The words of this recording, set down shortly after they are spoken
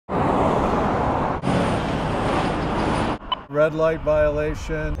Red light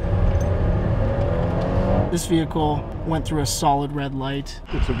violation. This vehicle went through a solid red light.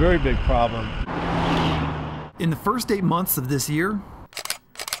 It's a very big problem. In the first 8 months of this year,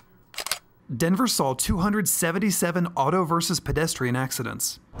 Denver saw 277 auto versus pedestrian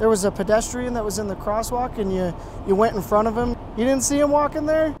accidents. There was a pedestrian that was in the crosswalk and you went in front of him. You didn't see him walking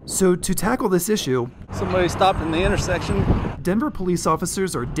there? So to tackle this issue, somebody stopped in the intersection. Denver police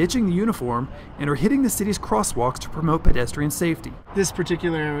officers are ditching the uniform and are hitting the city's crosswalks to promote pedestrian safety. This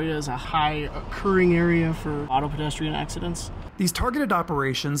particular area is a high occurring area for auto pedestrian accidents. These targeted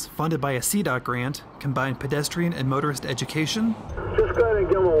operations, funded by a CDOT grant, combine pedestrian and motorist education, just go ahead and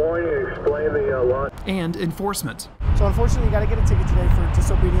give them a warning and explain the law, and enforcement. So unfortunately, you got to get a ticket today for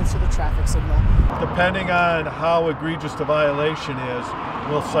disobedience to the traffic signal. Depending on how egregious the violation is,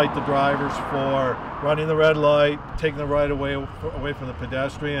 we'll cite the drivers for running the red light, taking the right away from the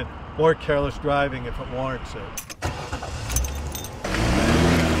pedestrian, or careless driving if it warrants it.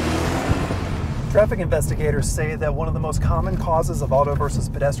 Traffic investigators say that one of the most common causes of auto versus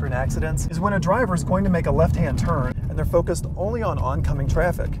pedestrian accidents is when a driver is going to make a left-hand turn and they're focused only on oncoming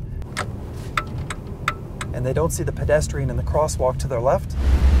traffic. And they don't see the pedestrian in the crosswalk to their left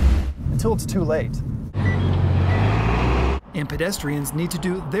until it's too late. And pedestrians need to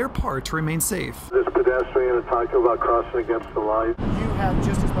do their part to remain safe. This pedestrian is talking about crossing against the light. You have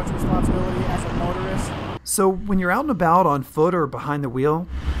just as much responsibility as a motorist. So when you're out and about on foot or behind the wheel,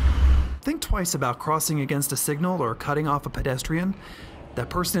 think twice about crossing against a signal or cutting off a pedestrian. That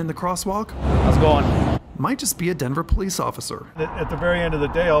person in the crosswalk, How's it going? Might just be a Denver police officer. At the very end of the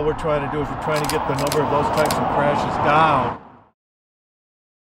day, all we're trying to do is we're trying to get the number of those types of crashes down.